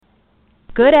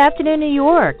Good afternoon, New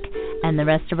York, and the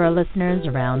rest of our listeners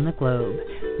around the globe.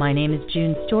 My name is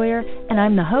June Stoyer, and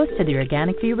I'm the host of the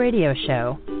Organic View Radio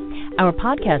Show. Our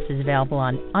podcast is available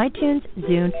on iTunes,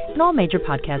 Zune, and all major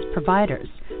podcast providers.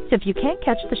 So if you can't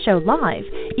catch the show live,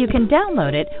 you can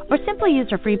download it or simply use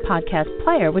our free podcast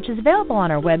player, which is available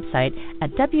on our website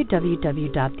at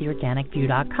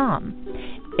www.theorganicview.com.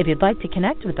 If you'd like to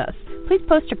connect with us, please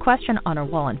post a question on our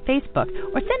wall on Facebook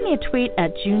or send me a tweet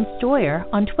at June Stoyer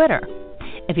on Twitter.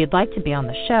 If you'd like to be on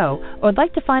the show or would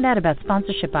like to find out about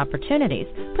sponsorship opportunities,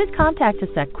 please contact us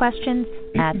at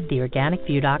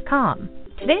questions@theorganicview.com.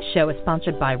 Today's show is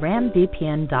sponsored by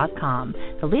ramvpn.com,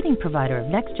 the leading provider of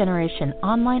next-generation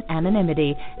online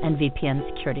anonymity and VPN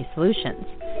security solutions.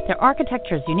 Their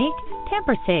architecture is unique,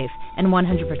 tamper-safe, and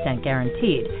 100%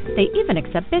 guaranteed. They even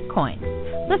accept Bitcoin.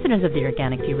 Listeners of the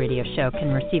Organic View Radio Show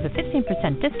can receive a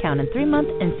 15% discount in 3-month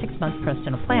and 6-month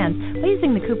personal plans by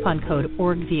using the coupon code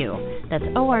ORGVIEW. That's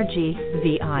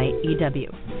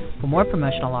ORGVIEW. For more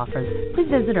promotional offers, please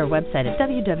visit our website at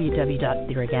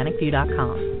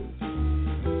www.theorganicview.com.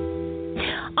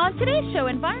 On today's show,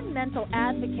 environmental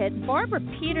advocate Barbara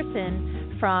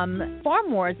Peterson from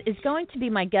Farm Wars is going to be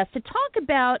my guest to talk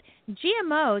about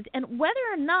GMOs and whether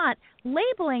or not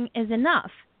labeling is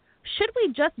enough. Should we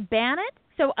just ban it?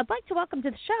 So I'd like to welcome to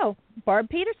the show Barb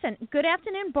Peterson. Good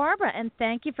afternoon, Barbara, and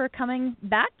thank you for coming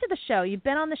back to the show. You've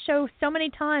been on the show so many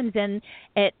times, and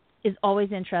it is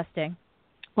always interesting.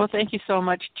 Well, thank you so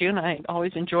much, June. I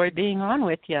always enjoy being on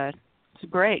with you. It's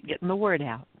great getting the word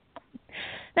out.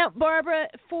 Now, Barbara,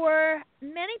 for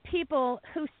many people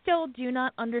who still do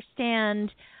not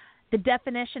understand the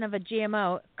definition of a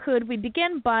GMO, could we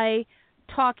begin by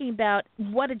talking about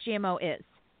what a GMO is?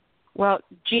 Well,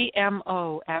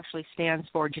 GMO actually stands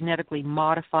for genetically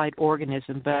modified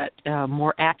organism, but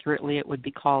more accurately it would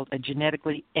be called a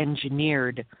genetically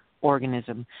engineered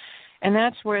organism. And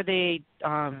that's where they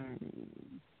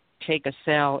take a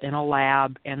cell in a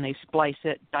lab and they splice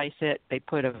it, dice it, they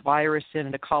put a virus in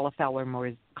it, a cauliflower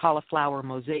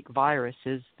mosaic virus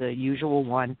is the usual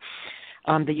one.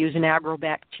 They use an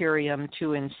agrobacterium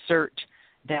to insert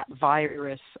that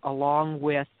virus along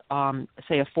with,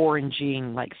 say, a foreign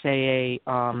gene, like, say,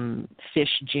 a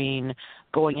fish gene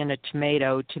going in a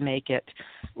tomato to make it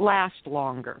last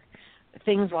longer,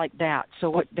 things like that. So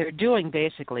what they're doing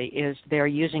basically is they're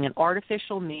using an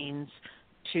artificial means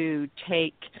to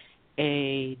take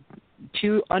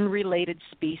two unrelated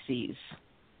species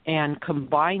and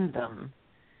combine them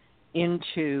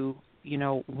into,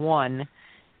 one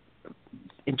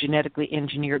genetically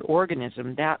engineered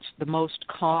organism. That's the most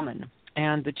common.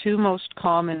 And the two most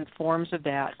common forms of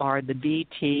that are the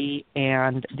BT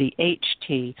and the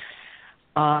HT.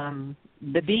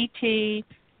 The BT,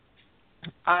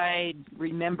 I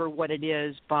remember what it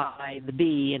is by the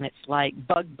B, and it's like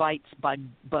bug bites, bug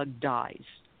dies.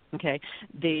 Okay,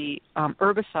 the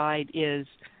herbicide is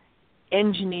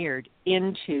engineered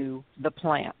into the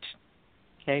plant.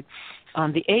 Okay,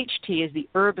 the HT is the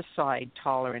herbicide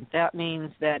tolerant. That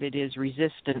means that it is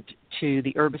resistant to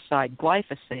the herbicide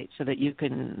glyphosate, so that you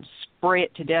can spray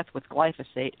it to death with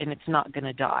glyphosate and it's not going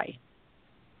to die.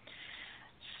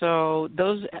 So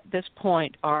those at this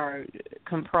point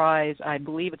comprise, I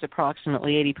believe it's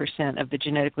approximately 80% of the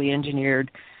genetically engineered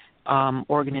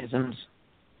organisms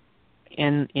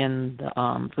in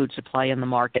the food supply, in the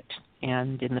market,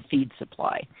 and in the feed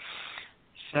supply.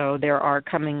 So there are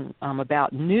coming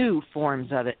about new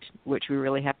forms of it, which we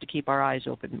really have to keep our eyes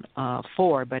open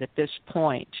for. But at this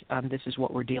point, this is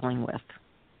what we're dealing with.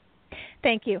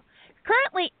 Thank you.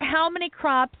 Currently, how many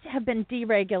crops have been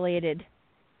deregulated?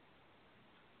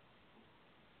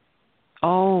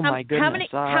 Oh, my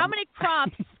goodness. How many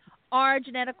crops are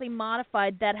genetically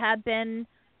modified that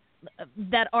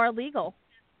are legal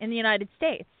in the United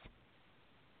States?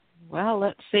 Well,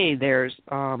 let's see. There's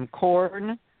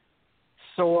corn,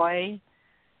 soy,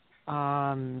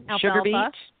 sugar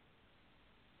beet,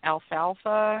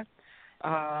 alfalfa.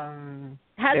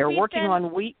 They're working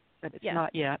on wheat, but it's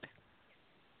not yet.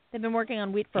 They've been working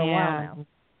on wheat for a while now.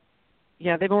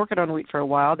 Yeah, they've been working on wheat for a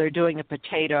while. They're doing a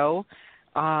potato.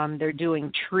 They're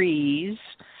doing trees.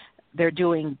 They're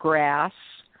doing grass.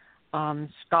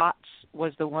 Scott's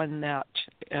was the one that,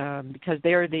 because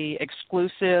they're the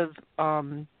exclusive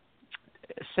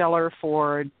seller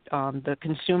for the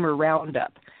consumer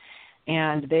Roundup,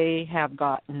 and they have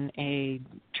gotten a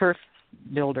turf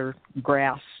builder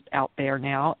grass out there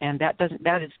now, and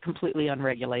that is completely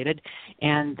unregulated,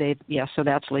 and so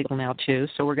that's legal now too.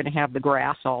 So we're going to have the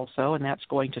grass also, and that's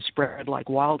going to spread like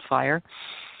wildfire.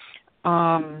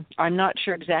 I'm not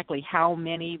sure exactly how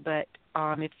many, but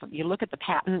if you look at the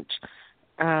patent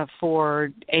for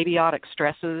abiotic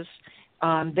stresses,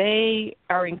 They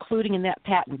are including in that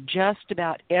patent just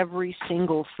about every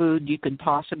single food you could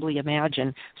possibly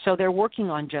imagine. So they're working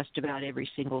on just about every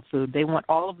single food. They want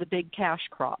all of the big cash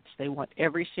crops. They want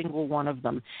every single one of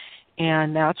them.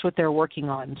 And that's what they're working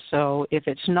on. So if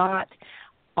it's not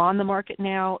on the market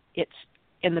now, it's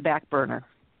in the back burner.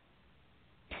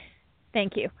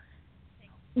 Thank you.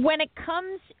 When it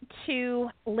comes to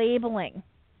labeling,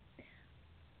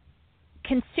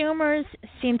 consumers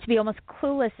seem to be almost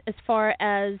clueless as far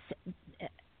as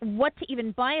what to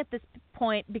even buy at this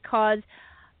point, because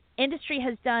industry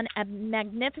has done a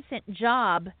magnificent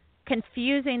job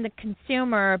confusing the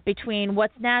consumer between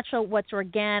what's natural, what's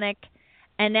organic,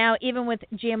 and now even with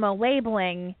GMO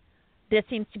labeling, there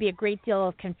seems to be a great deal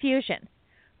of confusion.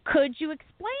 Could you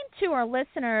explain to our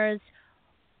listeners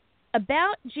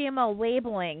about GMO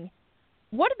labeling?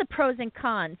 What are the pros and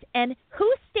cons, and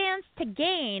who stands to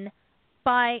gain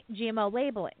by GMO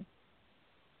labeling?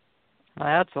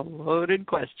 That's a loaded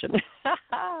question.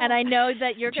 And I know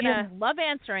that you're going to love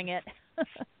answering it.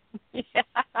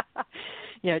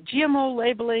 Yeah, GMO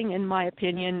labeling, in my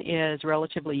opinion, is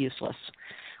relatively useless.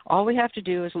 All we have to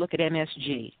do is look at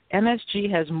MSG.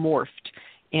 MSG has morphed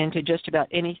into just about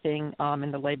anything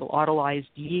in the label, autolyzed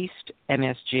yeast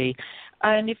MSG.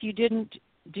 And if you didn't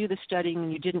do the studying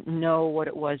and you didn't know what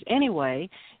it was anyway,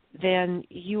 then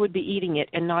you would be eating it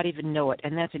and not even know it.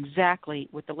 And that's exactly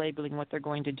with the labeling what they're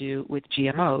going to do with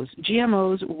GMOs.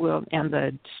 GMOs will, and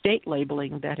the state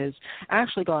labeling that has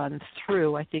actually gone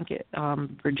through, I think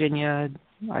Virginia,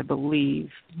 I believe,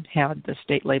 had the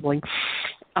state labeling.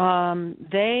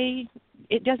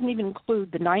 It doesn't even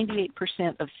include the 98%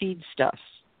 of feedstuffs,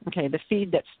 okay, the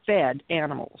feed that's fed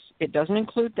animals. It doesn't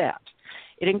include that.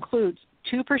 It includes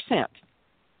 2%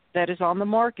 that is on the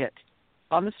market,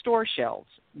 on the store shelves.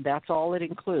 That's all it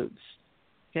includes,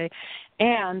 okay?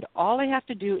 And all they have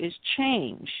to do is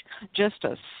change just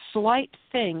a slight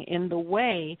thing in the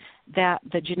way that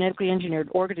the genetically engineered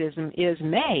organism is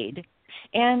made,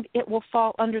 and it will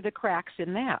fall under the cracks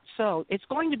in that. So it's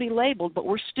going to be labeled, but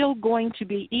we're still going to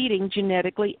be eating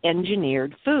genetically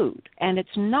engineered food, and it's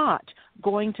not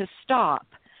going to stop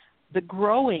the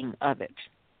growing of it.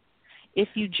 If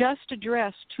you just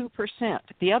address 2%,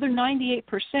 the other 98%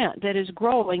 that is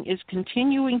growing is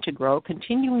continuing to grow,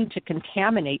 continuing to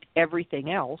contaminate everything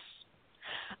else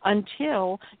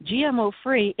until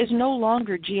GMO-free is no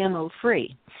longer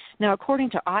GMO-free. Now,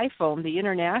 according to IFOAM, the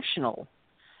international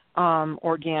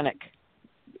organic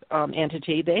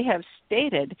entity, they have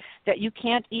stated that you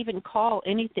can't even call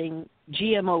anything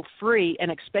GMO-free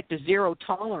and expect a zero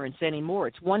tolerance anymore.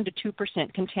 It's 1% to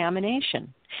 2%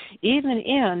 contamination. Even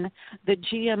in the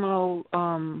GMO,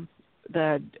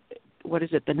 the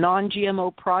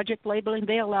non-GMO project labeling,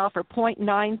 they allow for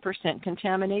 0.9%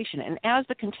 contamination. And as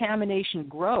the contamination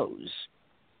grows,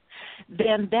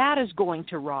 then that is going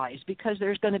to rise because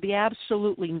there's going to be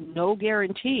absolutely no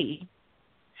guarantee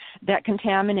that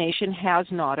contamination has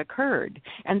not occurred.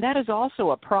 And that is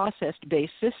also a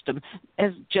process-based system,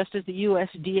 just as the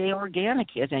USDA Organic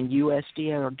is. And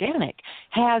USDA Organic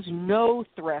has no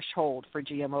threshold for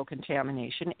GMO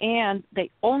contamination, and they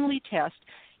only test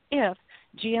if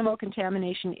GMO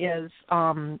contamination is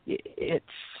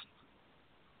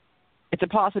it's a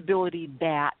possibility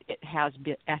that it has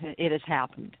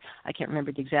happened. I can't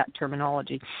remember the exact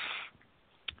terminology.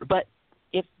 But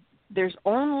if there's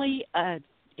only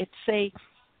say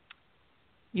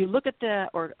you look at the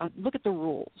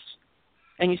rules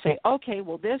and you say, okay,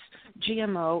 well, this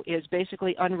GMO is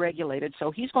basically unregulated,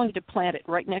 so he's going to plant it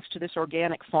right next to this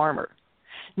organic farmer.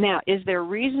 Now, is there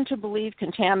reason to believe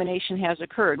contamination has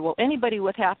occurred? Well, anybody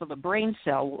with half of a brain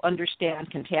cell will understand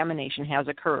contamination has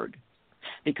occurred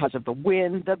because of the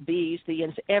wind, the bees, the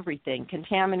insects, everything.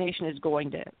 Contamination is going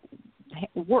to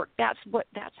work. That's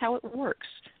how it works.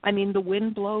 I mean, the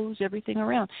wind blows everything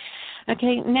around.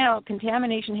 Okay, now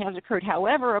contamination has occurred.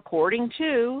 However, according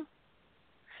to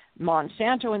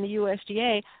Monsanto and the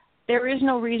USDA, there is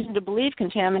no reason to believe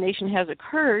contamination has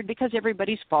occurred because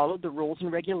everybody's followed the rules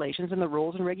and regulations, and the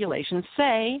rules and regulations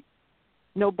say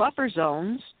no buffer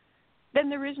zones.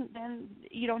 Then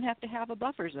you don't have to have a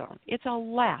buffer zone. It's a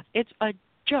laugh. It's a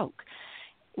joke.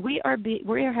 We are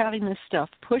having this stuff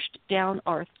pushed down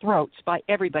our throats by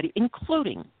everybody,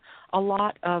 including a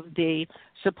lot of the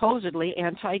supposedly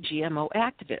anti-GMO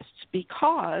activists,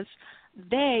 because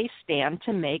they stand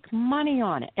to make money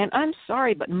on it. And I'm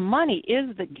sorry, but money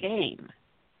is the game.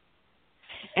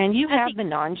 And you have the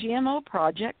non-GMO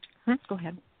project. Go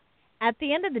ahead. At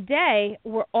the end of the day,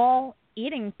 we're all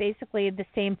eating basically the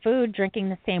same food, drinking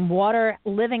the same water,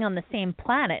 living on the same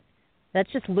planet.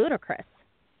 That's just ludicrous.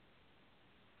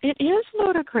 It is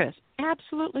ludicrous,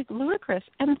 absolutely ludicrous.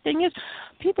 And the thing is,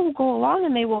 people will go along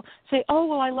and they will say, oh,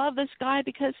 well, I love this guy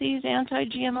because he's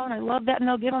anti-GMO, and I love that, and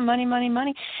they'll give him money, money,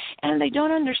 money. And they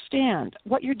don't understand.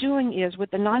 What you're doing is,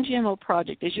 with the non-GMO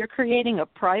project, is you're creating a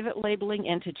private labeling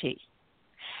entity.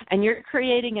 And you're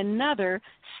creating another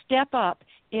step up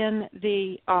in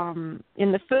the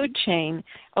food chain.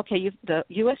 Okay, the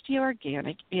USDA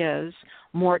organic is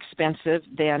more expensive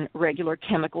than regular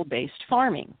chemical-based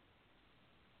farming.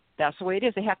 That's the way it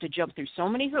is. They have to jump through so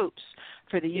many hoops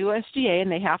for the USDA,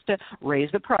 and they have to raise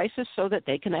the prices so that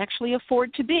they can actually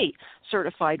afford to be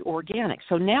certified organic.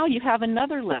 So now you have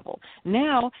another level.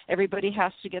 Now everybody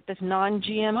has to get this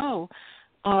non-GMO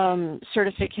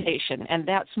certification, and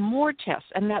that's more tests,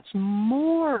 and that's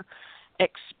more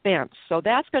expense. So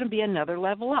that's going to be another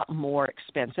level up, more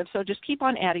expensive. So just keep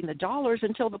on adding the dollars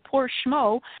until the poor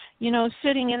schmo,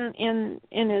 sitting in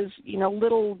his,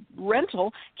 little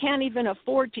rental can't even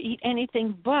afford to eat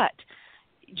anything but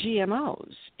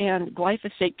GMOs and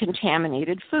glyphosate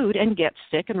contaminated food and get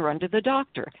sick and run to the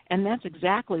doctor. And that's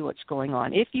exactly what's going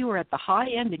on. If you are at the high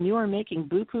end and you are making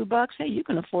buku bucks, hey, you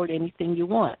can afford anything you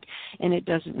want, and it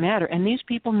doesn't matter. And these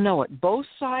people know it. Both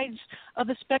sides of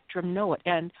the spectrum know it,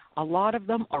 and a lot of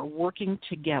them are working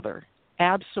together,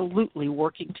 absolutely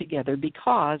working together,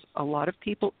 because a lot of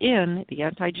people in the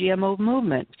anti-GMO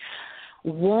movement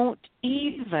won't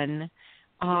even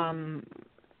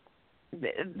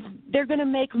they're going to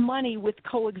make money with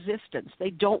coexistence. They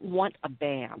don't want a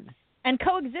ban. And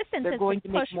coexistence has been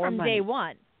pushed from day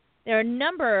one. There are a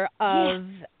number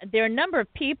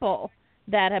of people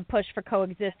that have pushed for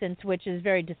coexistence, which is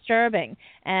very disturbing.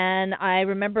 And I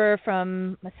remember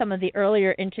from some of the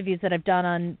earlier interviews that I've done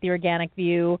on The Organic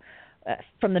View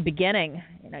from the beginning.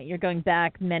 You're going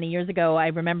back many years ago. I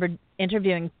remember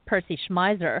interviewing Percy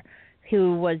Schmeiser,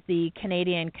 who was the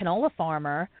Canadian canola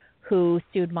farmer who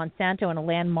sued Monsanto in a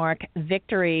landmark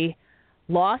victory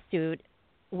lawsuit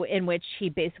in which he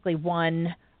basically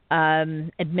won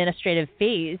administrative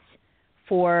fees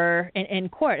in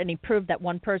court, and he proved that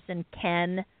one person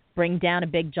can bring down a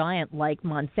big giant like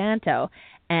Monsanto.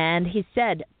 And he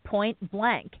said, point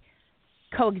blank,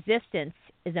 coexistence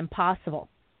is impossible.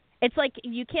 It's like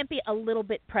you can't be a little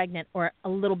bit pregnant or a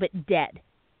little bit dead.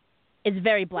 It's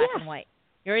very black and white.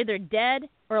 You're either dead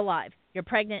or alive. You're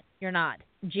pregnant, you're not.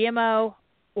 GMO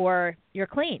or you're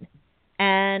clean.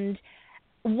 And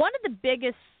one of the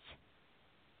biggest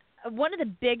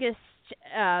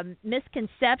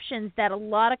misconceptions that a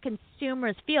lot of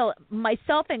consumers feel,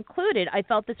 myself included, I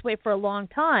felt this way for a long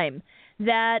time,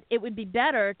 that it would be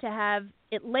better to have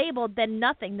it labeled than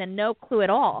nothing, than no clue at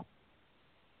all.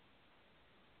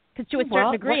 Because to a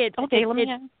certain degree,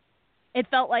 it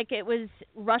felt like it was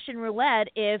Russian roulette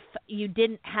if you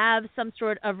didn't have some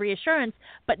sort of reassurance.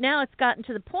 But now it's gotten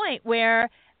to the point where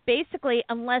basically,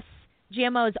 unless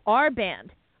GMOs are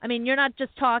banned, I mean, you're not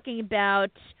just talking about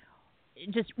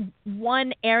just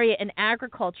one area in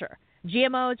agriculture.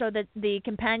 GMOs are the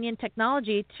companion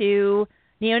technology to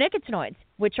neonicotinoids,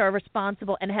 which are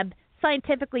responsible and have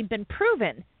scientifically been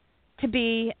proven to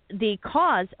be the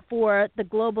cause for the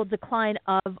global decline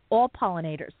of all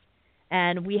pollinators.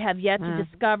 And we have yet to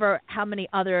discover how many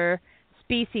other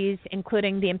species,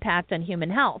 including the impact on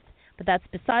human health. But that's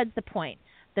besides the point.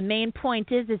 The main point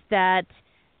is that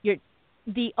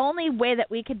the only way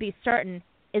that we could be certain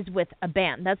is with a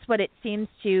ban. That's what it seems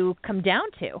to come down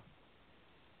to.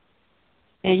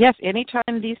 And yes,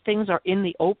 anytime these things are in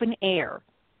the open air,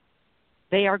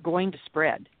 they are going to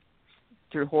spread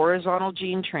through horizontal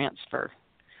gene transfer,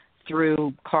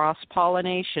 through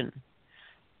cross-pollination.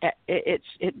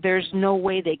 There's no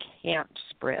way they can't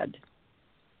spread.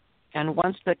 And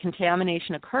once the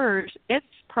contamination occurs, it's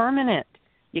permanent.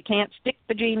 You can't stick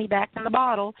the genie back in the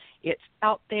bottle. It's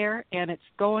out there, and it's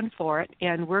going for it,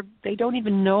 and they don't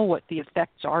even know what the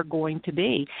effects are going to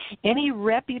be. Any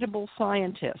reputable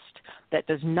scientist that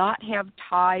does not have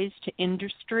ties to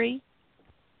industry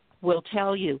will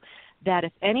tell you that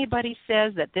if anybody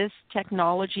says that this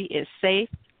technology is safe,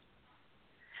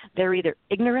 they're either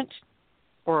ignorant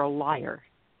or a liar.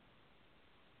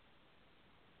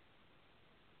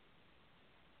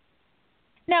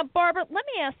 Now, Barbara, let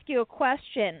me ask you a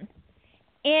question.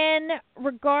 In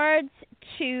regards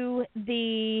to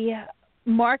the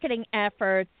marketing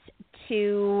efforts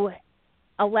to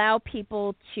allow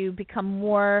people to become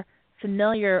more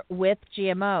familiar with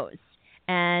GMOs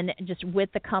and just with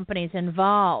the companies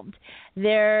involved,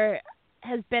 there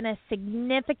has been a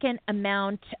significant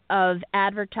amount of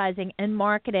advertising and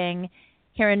marketing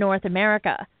here in North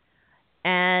America.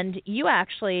 And you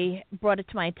actually brought it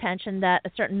to my attention that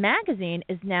a certain magazine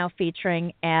is now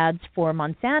featuring ads for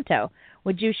Monsanto.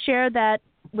 Would you share that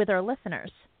with our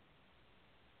listeners?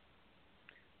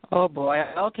 Oh, boy.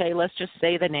 Okay, let's just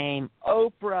say the name.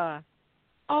 Oprah.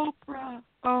 Oprah.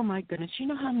 Oh, my goodness. You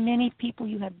know how many people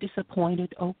you have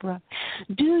disappointed, Oprah?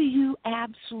 Do you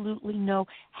absolutely know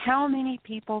how many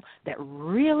people that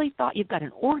really thought you've got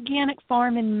an organic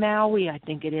farm in Maui, I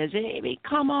think it is. Amy,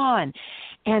 come on.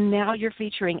 And now you're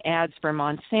featuring ads for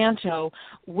Monsanto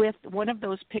with one of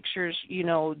those pictures, you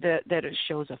know, that it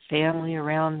shows a family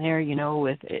around there, you know,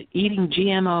 with eating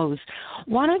GMOs.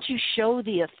 Why don't you show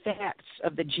the effects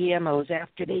of the GMOs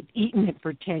after they've eaten it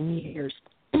for 10 years?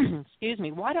 Excuse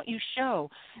me, why don't you show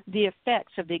the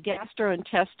effects of the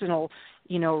gastrointestinal,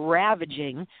 you know,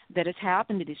 ravaging that has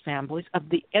happened to these families, of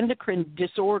the endocrine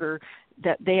disorder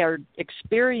that they are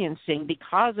experiencing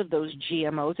because of those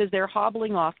GMOs as they're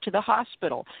hobbling off to the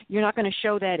hospital? You're not going to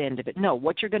show that end of it. No,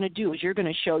 what you're going to do is you're going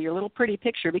to show your little pretty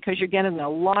picture because you're getting a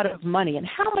lot of money. And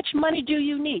how much money do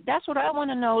you need? That's what I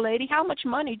want to know, lady. How much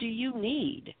money do you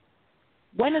need?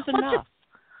 When is enough?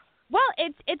 Well,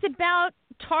 it's about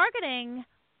targeting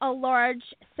a large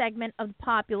segment of the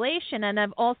population, and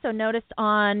I've also noticed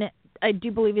on, I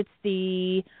do believe it's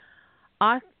the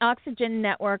Oxygen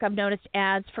Network, I've noticed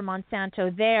ads for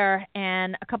Monsanto there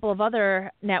and a couple of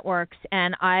other networks,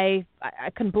 and I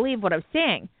couldn't believe what I was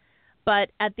seeing. But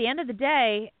at the end of the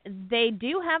day, they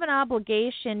do have an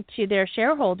obligation to their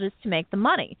shareholders to make the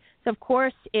money. So, of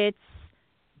course, it's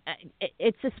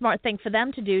a smart thing for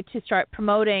them to do to start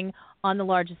promoting on the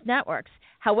largest networks.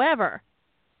 However,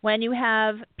 when you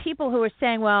have people who are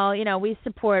saying, well, you know, we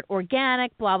support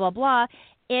organic, blah, blah, blah,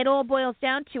 it all boils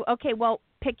down to, okay, well,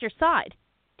 pick your side.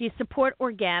 Do you support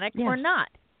organic or not?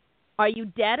 Are you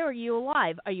dead or are you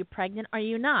alive? Are you pregnant or are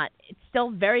you not? It's still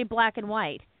very black and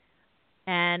white.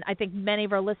 And I think many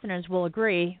of our listeners will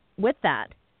agree with that.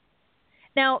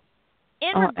 Now,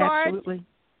 in regards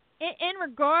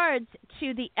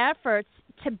to the efforts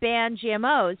to ban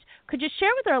GMOs, could you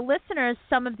share with our listeners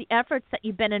some of the efforts that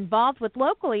you've been involved with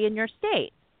locally in your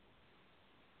state?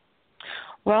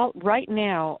 Well, right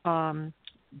now,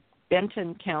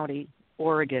 Benton County,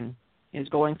 Oregon, is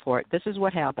going for it. This is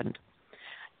what happened.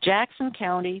 Jackson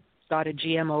County got a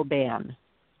GMO ban.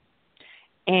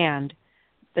 And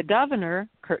the governor,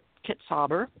 Kurt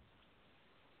Kitzhaber,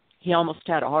 he almost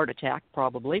had a heart attack,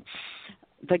 probably.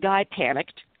 The guy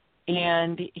panicked,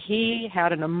 and he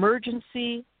had an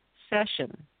emergency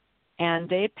session, and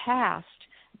they passed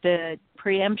the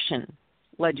preemption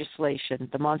legislation,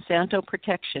 the Monsanto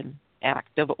Protection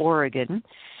Act of Oregon,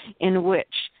 in which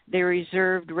they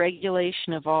reserved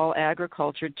regulation of all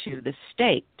agriculture to the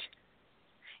state,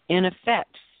 in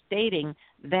effect stating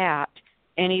that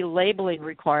any labeling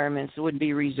requirements would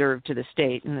be reserved to the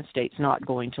state, and the state's not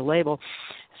going to label.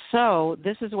 So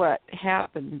this is what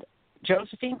happened.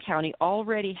 Josephine County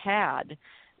already had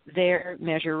their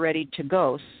measure ready to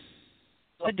go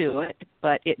to do it,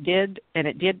 but it did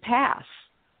pass.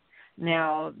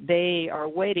 Now, they are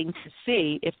waiting to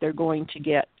see if they're going to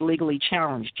get legally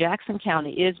challenged. Jackson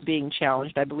County is being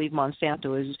challenged. I believe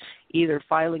Monsanto is either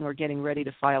filing or getting ready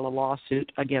to file a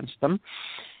lawsuit against them.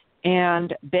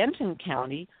 And Benton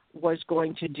County was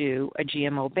going to do a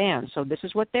GMO ban. So this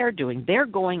is what they're doing. They're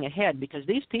going ahead because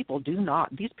these people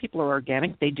are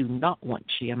organic. They do not want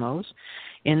GMOs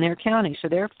in their county. So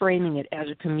they're framing it as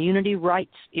a community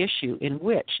rights issue in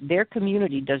which their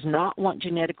community does not want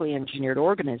genetically engineered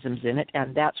organisms in it,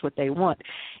 and that's what they want.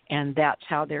 And that's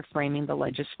how they're framing the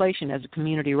legislation, as a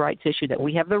community rights issue, that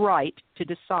we have the right to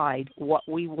decide what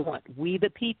we want. We,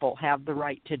 the people, have the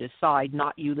right to decide,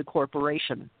 not you, the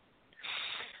corporation.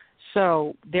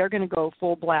 So they're going to go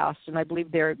full blast, and I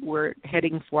believe we're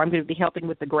heading for, I'm going to be helping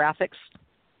with the graphics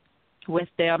with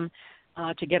them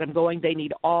to get them going. They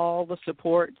need all the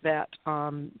support that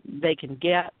they can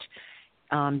get.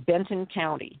 Benton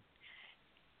County,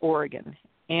 Oregon.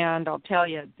 And I'll tell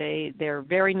you, they're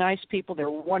very nice people. They're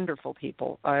wonderful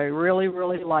people. I really,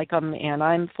 really like them, and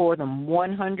I'm for them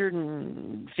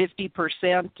 150%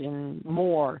 and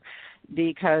more,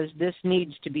 because this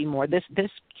needs to be more. This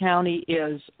county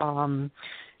is,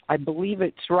 I believe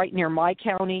it's right near my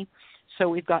county, so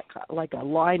we've got like a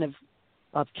line of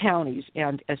counties,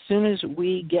 and as soon as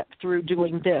we get through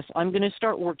doing this, I'm going to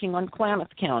start working on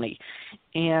Klamath County,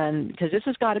 and because this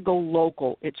has got to go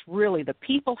local. It's really, the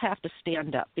people have to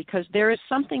stand up, because there is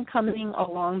something coming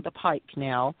along the pike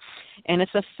now, and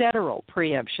it's a federal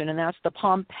preemption, and that's the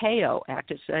Pompeo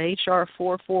Act. It's H.R.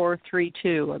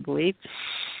 4432, I believe.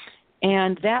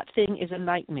 And that thing is a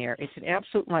nightmare. It's an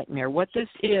absolute nightmare. What this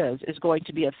is going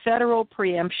to be a federal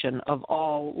preemption of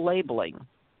all labeling.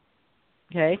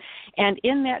 Okay? And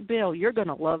in that bill, you're going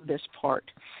to love this part.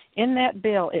 In that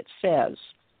bill, it says,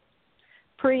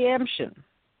 preemption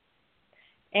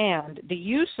And the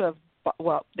use of,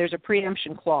 well, there's a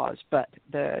preemption clause, but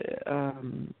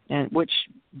and which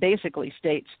basically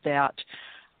states that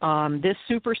this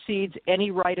supersedes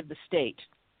any right of the state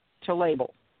to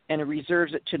label, and it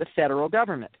reserves it to the federal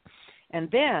government. And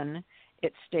then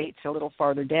it states a little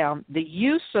farther down, the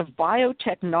use of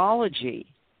biotechnology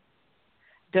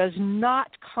does not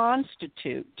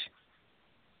constitute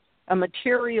a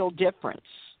material difference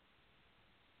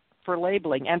for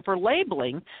labeling. And for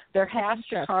labeling, there has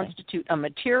to constitute a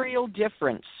material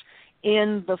difference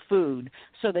in the food.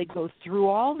 So they go through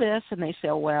all this and they say,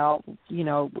 well, you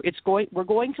know, we're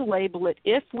going to label it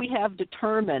if we have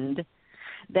determined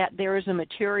that there is a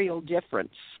material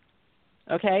difference.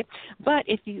 Okay? But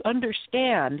if you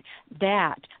understand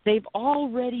that they've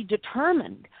already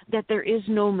determined that there is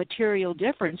no material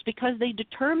difference because they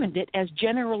determined it as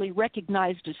generally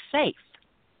recognized as safe.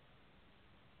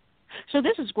 So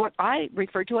this is what I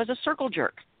refer to as a circle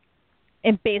jerk.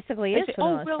 It basically is for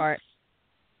the most part.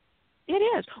 It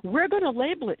is. We're going to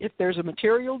label it if there's a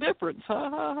material difference. Ha,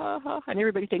 ha, ha, ha. And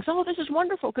everybody thinks, oh, this is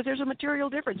wonderful because there's a material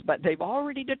difference. But they've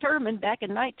already determined back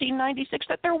in 1996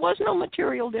 that there was no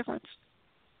material difference.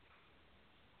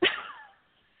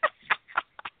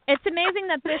 It's amazing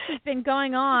that this has been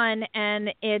going on and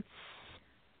it's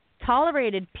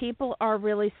tolerated. People are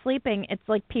really sleeping. It's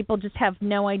like people just have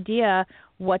no idea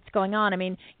what's going on. I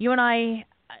mean, you and I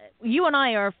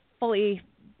are fully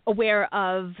aware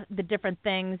of the different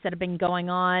things that have been going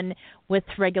on with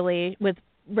regulating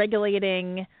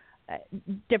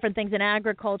different things in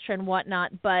agriculture and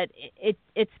whatnot. But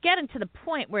it's getting to the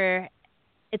point where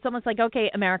it's almost like,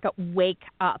 okay, America, wake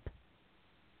up.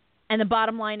 And the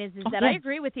bottom line is that I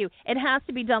agree with you. It has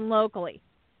to be done locally.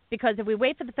 Because if we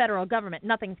wait for the federal government,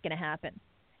 nothing's going to happen.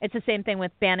 It's the same thing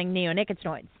with banning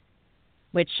neonicotinoids,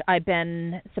 which I've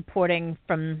been supporting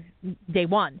from day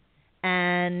one.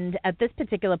 And at this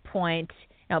particular point,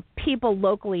 you know, people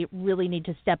locally really need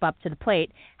to step up to the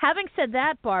plate. Having said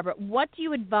that, Barbara, what do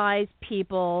you advise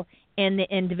people in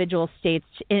the individual states,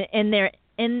 in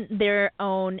their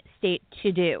own state,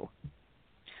 to do?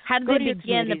 How do they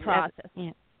begin the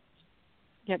process?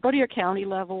 Yeah, go to your county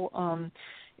level.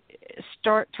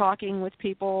 Start talking with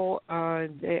people.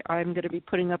 I'm going to be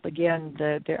putting up again.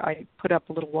 I put up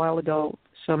a little while ago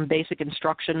some basic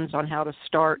instructions on how to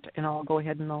start, and I'll go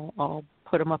ahead and I'll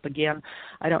put them up again.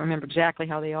 I don't remember exactly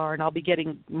how they are, and I'll be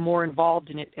getting more involved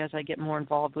in it as I get more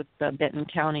involved with the Benton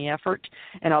County effort,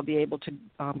 and I'll be able to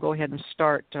go ahead and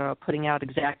start putting out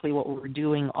exactly what we're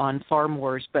doing on Farm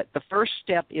Wars. But the first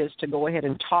step is to go ahead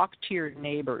and talk to your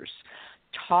neighbors.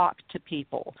 Talk to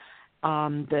people.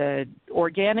 The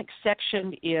organic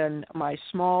section in my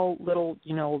small little,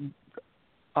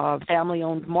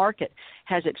 family-owned market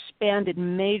has expanded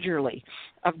majorly.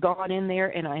 I've gone in there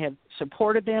and I have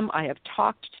supported them. I have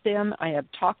talked to them. I have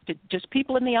talked to just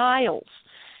people in the aisles,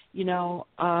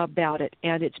 about it.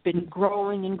 And it's been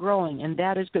growing and growing, and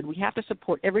that is good. We have to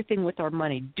support everything with our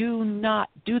money. Do not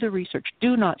do the research.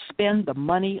 Do not spend the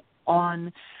money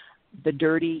on the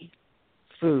dirty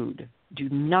food. Do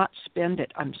not spend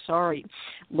it. I'm sorry.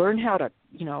 Learn how to,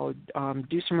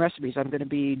 do some recipes. I'm going to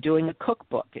be doing a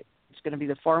cookbook. It's going to be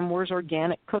the Farm Wars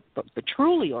Organic Cookbook, the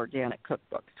truly organic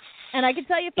cookbook. And I can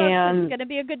tell you, folks, it's going to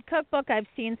be a good cookbook. I've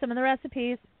seen some of the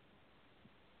recipes.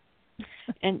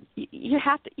 And you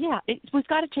have to, we've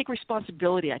got to take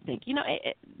responsibility, I think.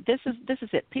 This is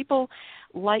it. People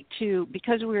like to,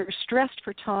 because we're stressed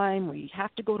for time, we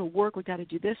have to go to work, we've got to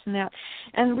do this and that,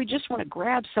 and we just want to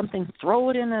grab something, throw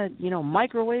it in a,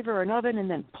 microwave or an oven, and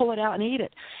then pull it out and eat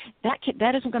it.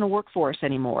 That isn't going to work for us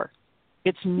anymore.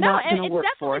 It's not going to work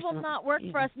for us. No, it definitely will not work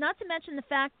for us, not to mention the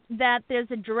fact that there's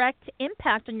a direct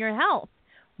impact on your health.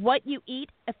 What you eat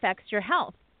affects your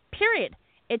health, period.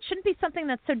 It shouldn't be something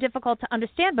that's so difficult to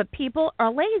understand, but people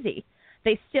are lazy.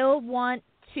 They still want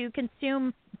to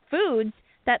consume foods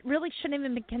that really shouldn't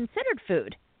even be considered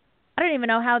food. I don't even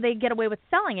know how they get away with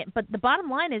selling it, but the bottom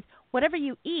line is whatever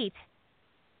you eat,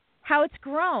 how it's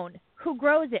grown, who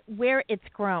grows it, where it's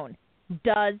grown,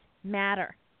 does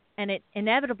matter. And it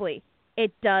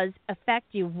does affect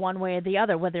you one way or the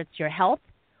other, whether it's your health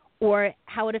or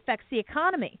how it affects the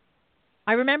economy.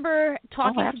 I remember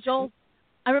talking to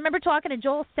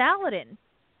Joel Salatin,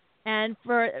 and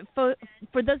for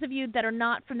those of you that are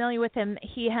not familiar with him,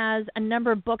 he has a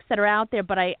number of books that are out there,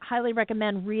 but I highly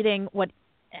recommend reading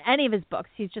any of his books.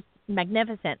 He's just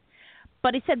magnificent.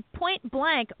 But he said, point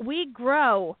blank, we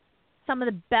grow some of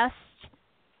the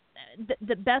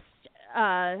best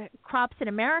crops in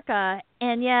America,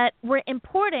 and yet we're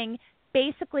importing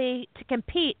basically to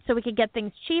compete so we can get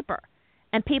things cheaper.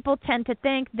 And people tend to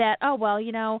think that,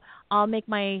 I'll make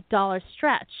my dollar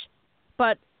stretch.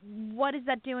 But what is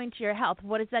that doing to your health?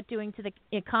 What is that doing to the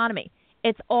economy?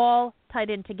 It's all tied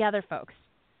in together, folks.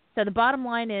 So the bottom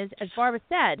line is, as Barbara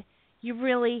said, you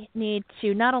really need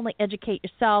to not only educate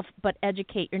yourself, but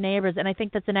educate your neighbors. And I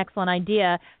think that's an excellent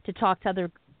idea to talk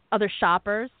to other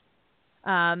shoppers.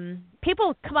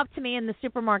 People come up to me in the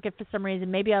supermarket for some reason.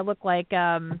 Maybe I look like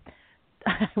I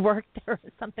work there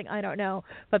or something. I don't know.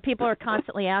 But people are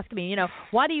constantly asking me,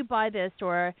 why do you buy this?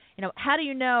 Or, how do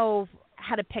you know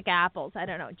how to pick apples? I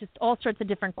don't know. Just all sorts of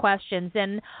different questions.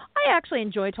 And I actually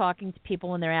enjoy talking to people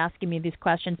when they're asking me these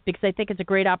questions because I think it's a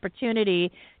great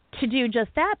opportunity to do just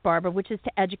that, Barbara, which is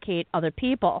to educate other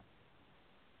people.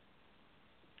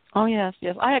 Oh, yes.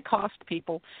 I accost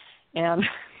people, and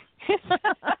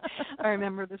I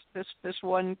remember this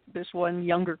one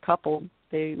younger couple.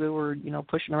 They were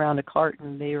pushing around a cart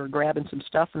and they were grabbing some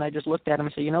stuff, and I just looked at them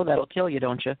and said, that'll kill you,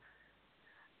 don't you?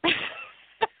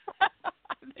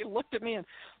 They looked at me and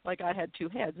like I had two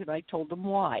heads, and I told them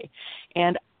why.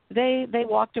 And they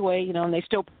walked away, and they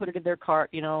still put it in their cart,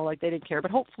 like they didn't care.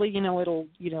 But hopefully, it'll,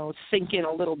 sink in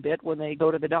a little bit when they go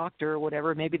to the doctor or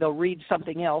whatever. Maybe they'll read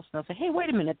something else and they'll say, hey, wait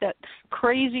a minute, that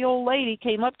crazy old lady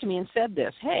came up to me and said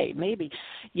this. Hey, maybe.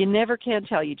 You never can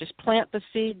tell. You just plant the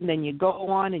seed and then you go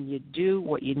on and you do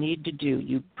what you need to do.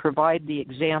 You provide the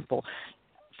example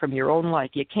from your own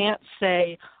life. You can't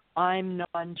say, I'm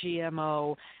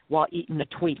non-GMO while eating a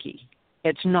Twinkie.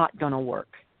 It's not going to work.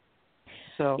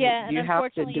 So you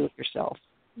have to do it yourself.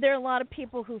 There are a lot of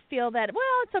people who feel that,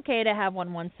 it's okay to have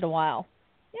one once in a while.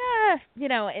 Yeah,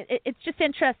 it's just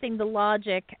interesting the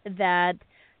logic that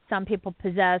some people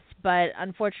possess. But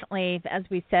unfortunately, as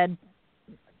we said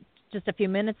just a few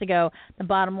minutes ago, the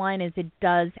bottom line is it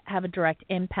does have a direct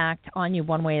impact on you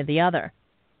one way or the other.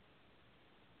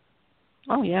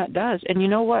 Oh, yeah, it does. And you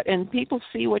know what? And people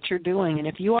see what you're doing. And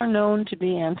if you are known to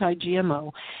be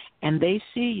anti-GMO and they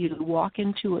see you walk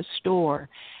into a store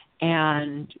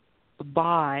and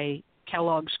buy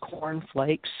Kellogg's Corn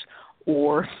Flakes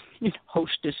or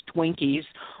Hostess Twinkies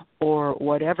or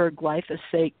whatever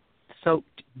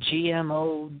glyphosate-soaked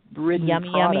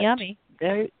GMO-ridden product, yummy.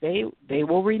 They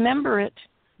will remember it.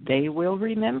 They will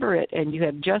remember it. And you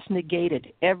have just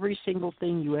negated every single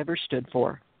thing you ever stood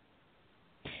for.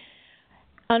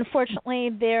 Unfortunately,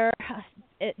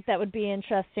 that would be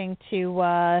interesting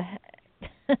to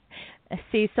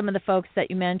see some of the folks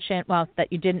that you mentioned, that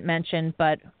you didn't mention,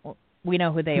 but we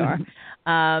know who they are,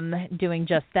 doing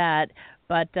just that.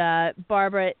 But,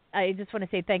 Barbara, I just want to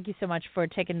say thank you so much for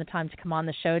taking the time to come on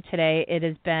the show today. It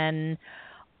has been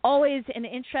always an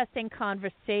interesting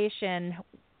conversation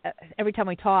every time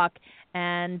we talk,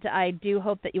 and I do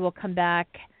hope that you will come back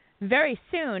very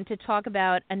soon to talk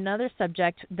about another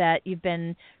subject that you've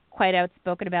been quite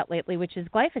outspoken about lately, which is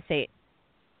glyphosate.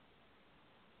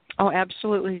 Oh,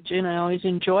 absolutely, Jen. I always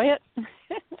enjoy it.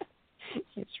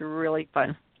 It's really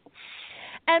fun.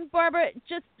 And Barbara,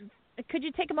 just could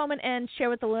you take a moment and share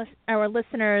with our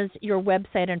listeners your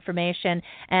website information?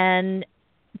 And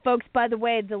folks, by the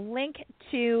way, the link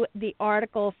to the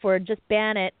article for Just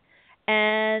Ban It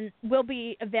and will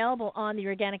be available on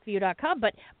theorganicview.com.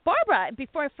 But Barbara,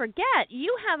 before I forget,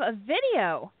 you have a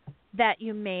video that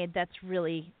you made that's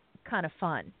really kind of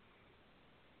fun.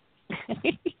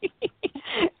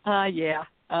 Yeah.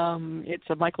 It's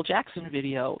a Michael Jackson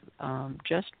video.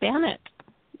 Just Ban It.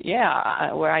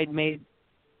 Yeah, where I made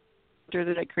a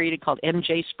character that I created called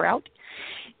MJ Sprout.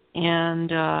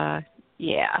 And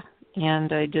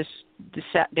and I just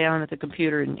sat down at the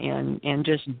computer and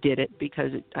just did it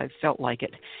because I felt like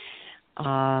it. If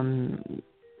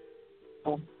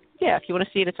you want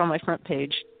to see it, it's on my front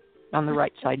page on the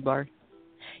right sidebar.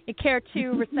 You care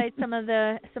to recite some of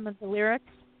the lyrics?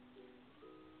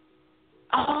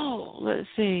 Oh, let's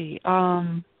see.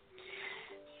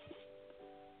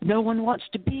 No one wants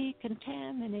to be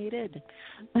contaminated.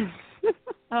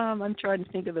 I'm trying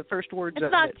to think of the first words of it.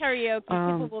 It's not karaoke.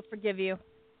 People will forgive you.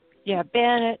 Yeah,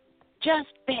 ban it. Just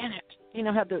ban it. You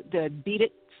know how the Beat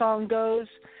It song goes?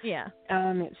 Yeah.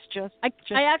 It's just I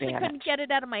actually couldn't get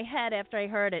it out of my head after I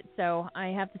heard it, so I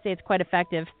have to say it's quite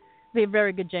effective. It'd be a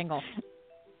very good jingle.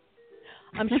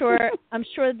 I'm sure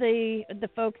the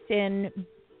folks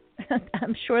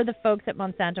at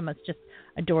Monsanto must just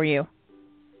adore you.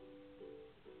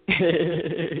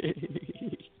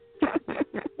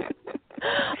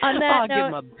 On that I'll note, give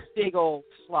him a big old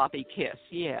sloppy kiss.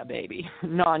 Yeah, baby.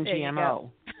 Non-GMO.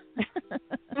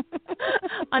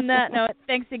 On that note,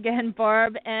 thanks again,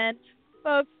 Barb. And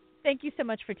folks, thank you so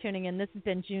much for tuning in. This has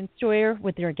been June Stoyer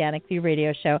with the Organic View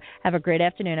Radio Show. Have a great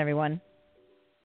afternoon, everyone.